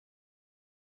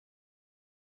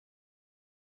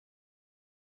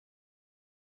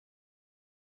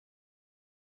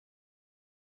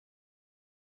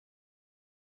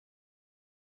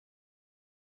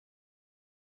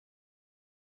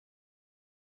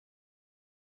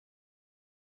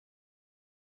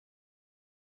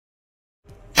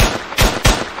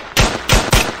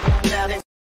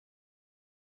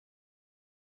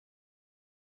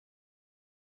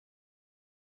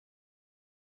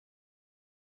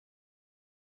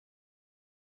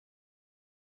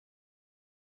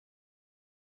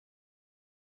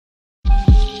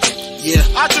Yeah.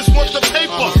 I just want the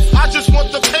paper. I just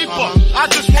want the paper. I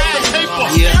just want the paper.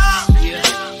 Yeah.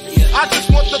 I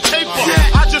just want the paper.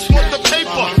 I just want the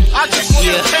paper. I just want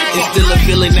the paper. It's still a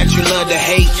feeling that you love to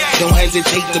hate. Don't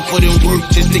hesitate to put in work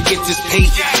just to get this pay.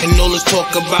 And all this talk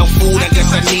about food, I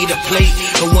guess I need a plate.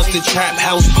 But once the trap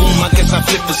house boom, I guess I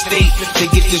flip the state to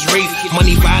get this rate.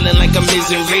 Money violent like I'm in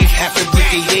rape. Half a brick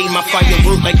a day, my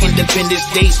firework like Independence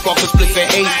Day. Spark a split for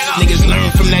 8. Niggas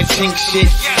learn from that chink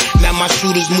shit. Now my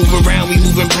shooters move around, we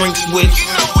moving brink switch.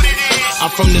 I'm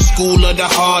from the school of the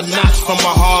hard knocks, from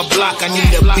a hard block. I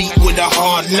need a beat with a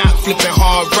hard knock, flipping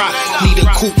hard rock. Need a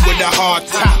coupe with a hard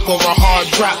top or a hard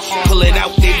drop. Pull it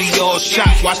out, they be all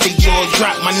shocked, watch they jaws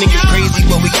drop. My niggas crazy,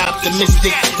 but we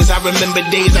optimistic. Cause I remember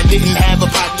days I didn't have a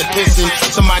pot to piss in.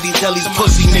 Somebody tell these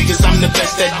pussy niggas I'm the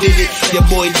best that did it. Your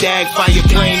boy Dag, fire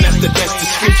plane, that's the best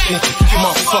description.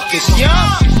 Motherfuckers,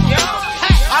 yeah.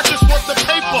 I just want the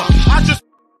paper. I just.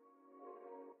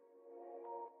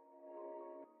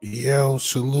 Yo,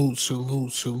 salute.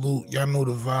 Y'all know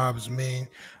the vibes, man.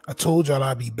 I told y'all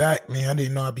I'd be back, man. I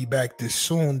didn't know I'd be back this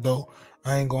soon, though.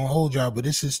 I ain't gonna hold y'all, but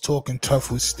this is Talking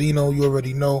Tough with Stino. You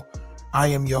already know I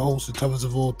am your host, the toughest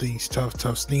of all things, Tough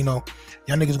Stino.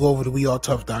 Y'all niggas go over to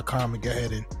wearetough.com and go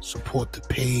ahead and support the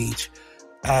page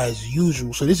as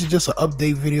usual. So this is just an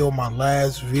update video, my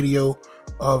last video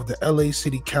of the LA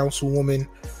City Councilwoman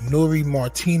NURY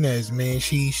Martinez, man.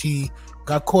 She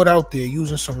got caught out there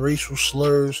using some racial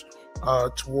slurs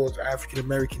towards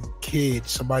African-American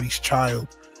kids, somebody's child.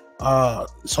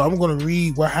 So I'm going to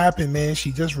read what happened, man.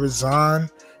 She just resigned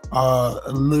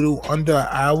a little under an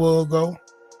hour ago.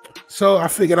 So I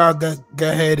figured I'd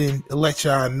go ahead and let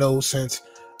y'all know, since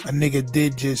a nigga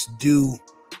did just do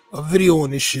a video on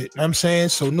this shit. You know what I'm saying?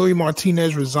 So NURY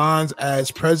Martinez resigns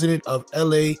as president of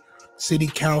LA City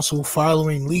Council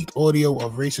following leaked audio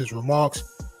of racist remarks.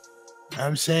 You know what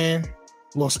I'm saying?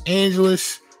 Los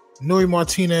Angeles, NURY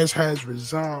Martinez has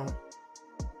resigned.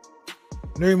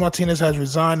 NURY Martinez has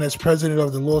resigned as president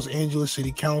of the Los Angeles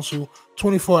City Council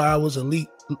 24 hours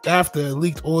after a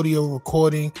leaked audio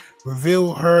recording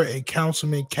revealed her and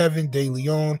Councilman Kevin De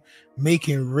Leon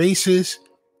making racist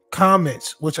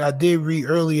comments, which I did read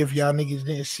earlier. If y'all niggas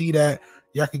didn't see that,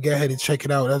 y'all can go ahead and check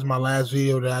it out. That's my last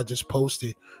video that I just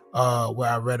posted, where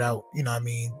I read out, you know what I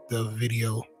mean, the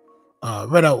video,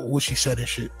 read out what she said and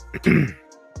shit.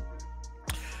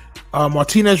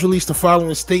 Martinez released the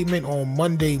following statement on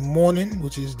Monday morning,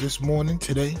 which is this morning,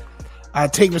 today. I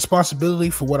take responsibility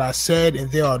for what I said, and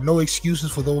there are no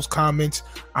excuses for those comments.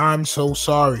 I'm so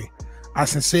sorry. I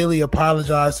sincerely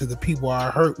apologize to the people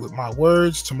I hurt with my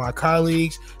words, to my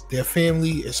colleagues, their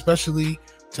family, especially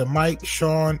to Mike,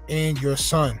 Sean, and your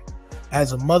son.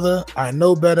 As a mother, I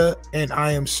know better, and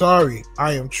I am sorry.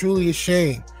 I am truly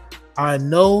ashamed. I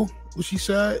know what she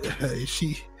said.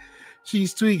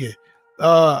 She's tweaking.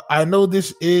 I know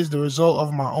this is the result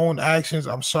of my own actions.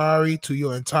 I'm sorry to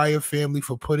your entire family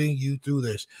for putting you through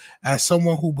this. As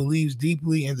someone who believes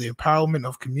deeply in the empowerment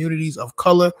of communities of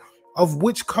color, of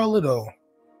which color though?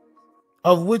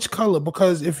 Of which color?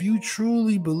 Because if you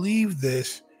truly believe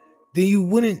this, then you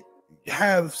wouldn't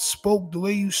have spoke the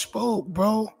way you spoke,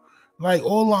 bro. Like,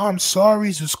 all I'm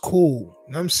sorry's is cool.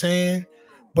 You know what I'm saying?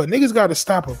 But niggas got to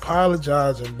stop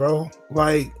apologizing, bro.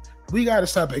 Like, we got to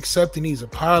stop accepting these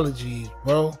apologies,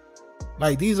 bro.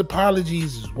 Like, these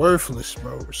apologies is worthless,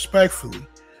 bro. Respectfully.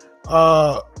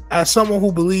 As someone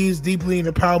who believes deeply in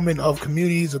the empowerment of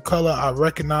communities of color, I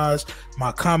recognize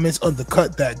my comments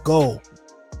undercut that goal.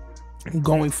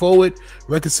 Going forward,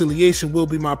 reconciliation will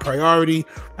be my priority.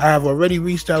 I have already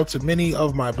reached out to many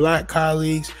of my black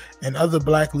colleagues and other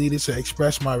black leaders to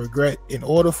express my regret in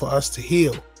order for us to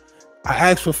heal. I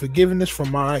ask for forgiveness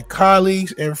from my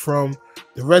colleagues and from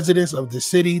the residents of the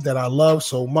city that I love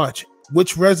so much.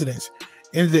 Which residents?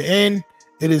 In the end,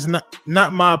 it is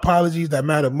not my apologies that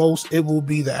matter most. It will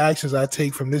be the actions I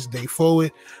take from this day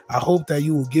forward. I hope that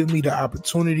you will give me the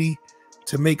opportunity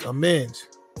to make amends.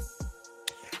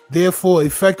 Therefore,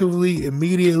 effective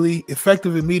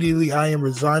immediately, I am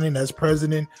resigning as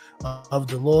president of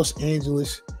the Los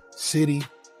Angeles City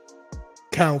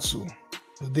Council.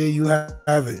 So there you have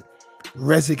it.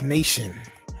 Resignation.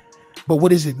 But what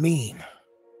does it mean?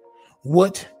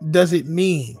 What does it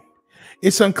mean?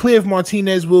 It's unclear if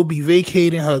Martinez will be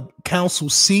vacating her council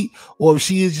seat or if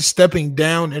she is just stepping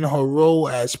down in her role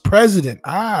as president.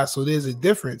 So there's a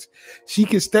difference. She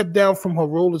can step down from her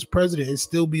role as president and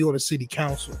still be on the city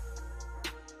council,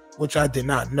 which I did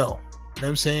not know. You know what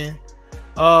I'm saying?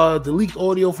 The leaked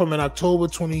audio from an October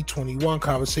 2021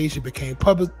 conversation became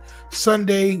public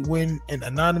Sunday when an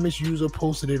anonymous user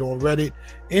posted it on Reddit.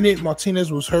 In it,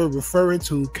 Martinez was heard referring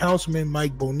to Councilman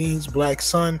Mike Bonin's black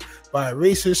son by a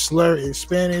racist slur in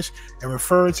Spanish and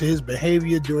referring to his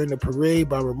behavior during the parade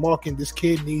by remarking this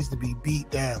kid needs to be beat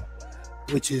down,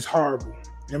 which is horrible. You know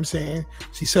what I'm saying?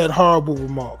 She said horrible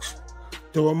remarks.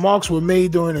 The remarks were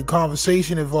made during a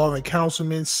conversation involving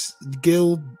Councilman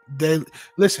Gil.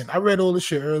 Listen, I read all this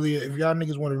shit earlier. If y'all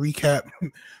niggas want to recap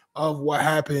of what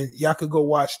happened, y'all could go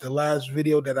watch the last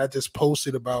video that I just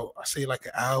posted about, I say like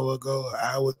an hour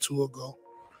or two ago.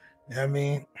 You know what I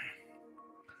mean?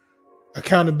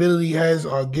 Accountability heads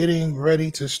are getting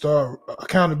ready to start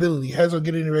rolling.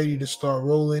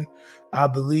 I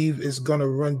believe it's gonna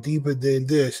run deeper than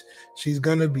this. She's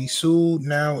gonna be sued.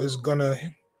 Now it's gonna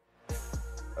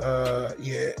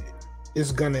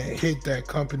it's gonna hit that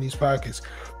company's pockets.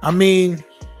 I mean,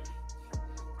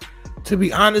 to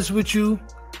be honest with you,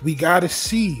 we gotta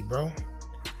see, bro.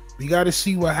 We gotta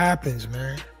see what happens,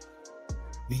 man.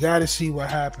 We gotta see what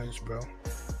happens, bro.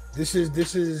 This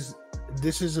is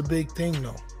a big thing,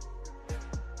 though.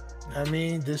 I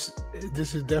mean, this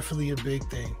is definitely a big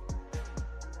thing.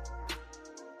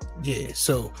 Yeah,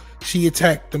 so she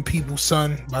attacked them people's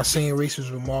son by saying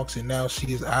racist remarks, and now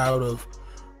she is out of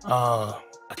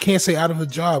I can't say out of a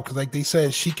job, because like they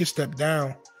said, she can step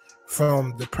down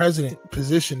from the president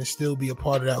position and still be a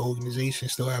part of that organization,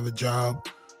 still have a job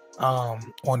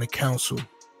on the council.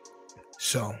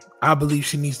 So I believe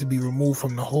she needs to be removed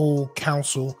from the whole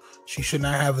council. She should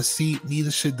not have a seat.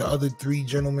 Neither should the other three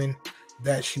gentlemen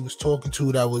that she was talking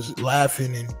to that was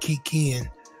laughing and kikiing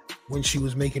when she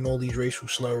was making all these racial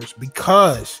slurs,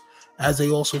 because as they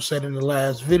also said in the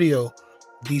last video,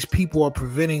 these people are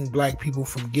preventing black people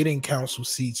from getting council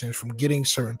seats and from getting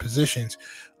certain positions,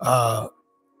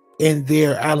 and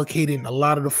they're allocating a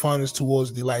lot of the funds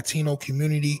towards the Latino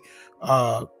community.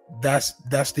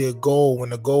 That's their goal, when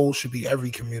the goal should be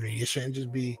every community. It shouldn't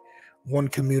just be one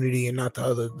community and not the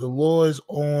other. The law is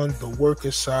on the worker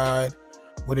side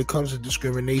when it comes to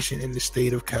discrimination in the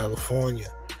state of California.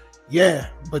 Yeah,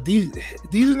 but these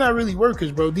are not really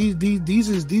workers, bro.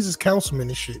 These is councilmen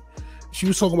and shit. She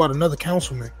was talking about another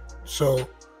councilman. So,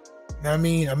 I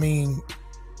mean,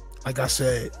 like I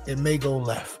said, it may go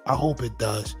left. I hope it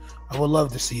does. I would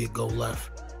love to see it go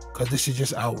left, because this is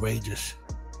just outrageous.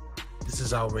 This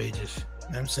is outrageous. You know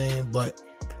what I'm saying? But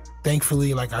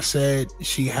thankfully, like I said,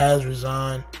 she has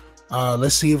resigned.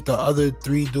 Let's see if the other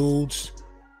three dudes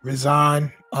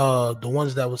resign. The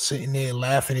ones that were sitting there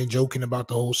laughing and joking about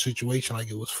the whole situation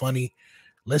like it was funny.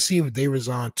 Let's see if they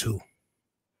resign too.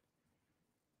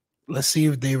 Let's see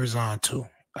if they resign too.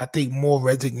 I think more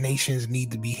resignations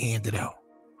need to be handed out.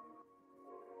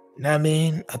 You know what I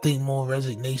mean? I think more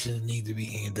resignations need to be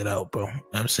handed out, bro. You know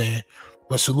what I'm saying?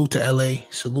 But salute to LA,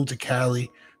 salute to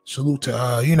Cali, salute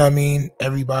to you know what I mean,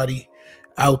 everybody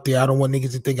out there. I don't want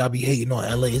niggas to think I be hating on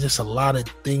LA. It's just a lot of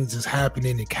things that's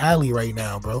happening in Cali right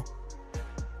now, bro.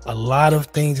 A lot of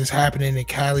things is happening in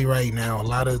Cali right now. A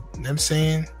lot of, you know what I'm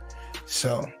saying?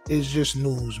 So it's just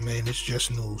news, man. It's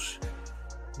just news.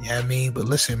 You know what I mean? But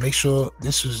listen, make sure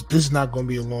this is not going to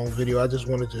be a long video. I just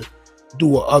wanted to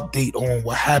do an update on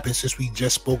what happened, since we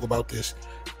just spoke about this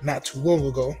not too long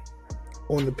ago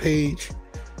on the page.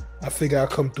 I figure I'll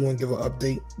come through and give an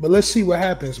update. But let's see what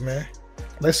happens, man.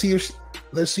 Let's see if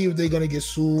they're going to get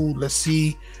sued. Let's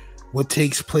see what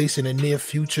takes place in the near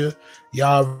future.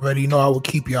 Y'all already know I will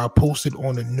keep y'all posted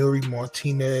on the NURY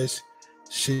Martinez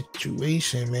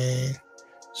situation, man.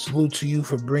 Salute to you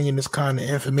for bringing this kind of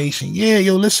information. Yeah,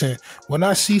 yo, listen, when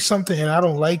I see something and I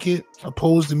don't like it,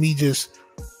 opposed to me just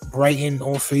writing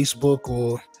on Facebook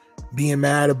or being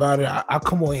mad about it, I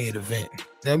come on here to vent. You know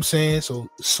what I'm saying? So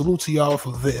salute to y'all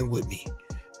for venting with me. You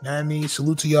know what I mean?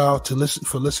 Salute to y'all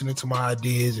for listening to my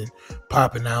ideas and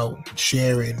popping out,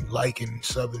 sharing, liking,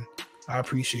 subbing. I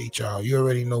appreciate y'all. You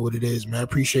already know what it is, man. I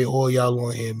appreciate all y'all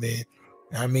on here, man.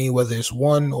 I mean, whether it's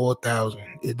 1 or 1,000,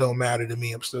 it don't matter to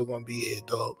me. I'm still gonna be here,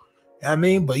 dog. I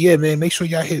mean, but yeah, man, make sure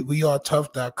y'all hit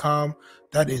wearetough.com.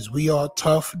 That is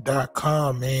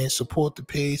wearetough.com, man. Support the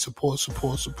page,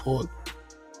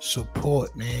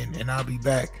 support, man. And I'll be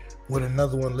back with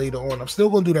another one later on. I'm still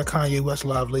gonna do that Kanye West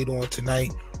live later on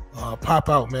tonight. Pop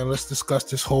out, man. Let's discuss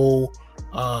this whole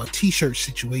t-shirt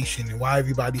situation and why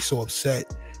everybody's so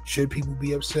upset. Should people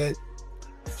be upset?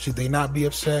 Should they not be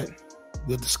upset?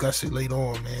 We'll discuss it later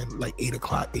on, man. Like 8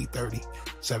 o'clock, 8:30,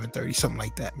 7:30, something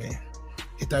like that, man.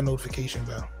 Hit that notification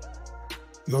bell.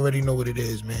 You already know what it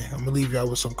is, man. I'm gonna leave y'all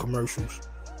with some commercials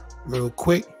real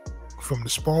quick from the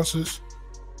sponsors.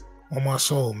 On my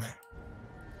soul, man.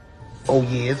 Oh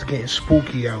yeah, it's getting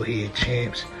spooky out here,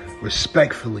 champs.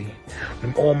 Respectfully,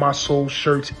 them All My Soul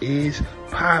shirts is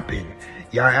popping.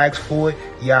 Y'all asked for it,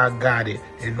 y'all got it.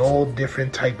 In all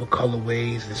different type of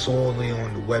colorways. It's all there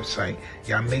on the website.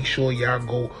 Y'all make sure y'all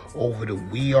go over to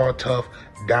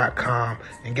wearetough.com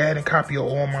and go ahead and copy your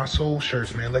All My Soul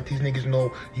shirts, man. Let these niggas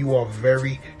know you are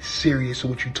very serious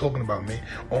with what you talking about, man.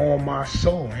 All My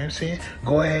Soul, you know what I'm saying?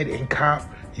 Go ahead and cop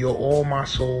your All My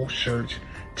Soul shirts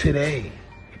today.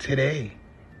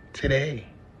 Today.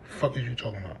 Fuck is you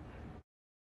talking about?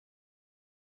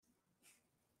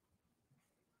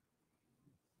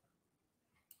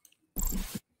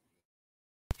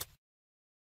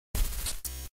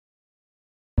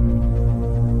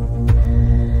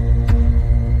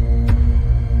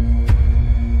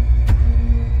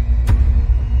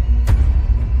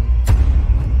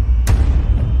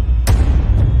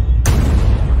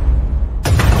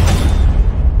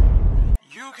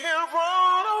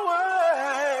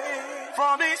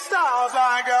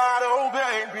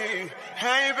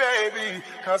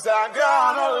 Cause I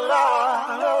got a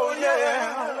lot, oh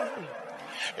yeah.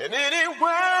 And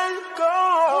anywhere you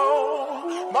go,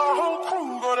 my whole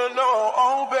crew gonna know,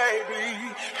 oh baby,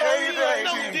 hey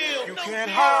baby, you can't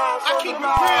hide from the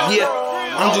light. Yeah,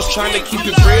 I'm just trying to keep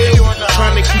it real,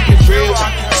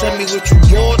 Tell me what you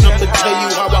want, I'ma tell you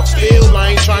how I feel.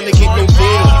 I ain't trying to get no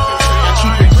deal. I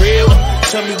keep it real.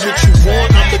 Tell me what you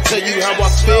want, I'ma tell you how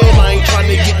I feel. I ain't trying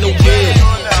to get no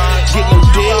deal.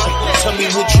 Tell me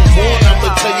what you want,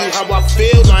 I'ma tell you how I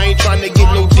feel. I ain't trying to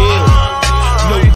get no deal.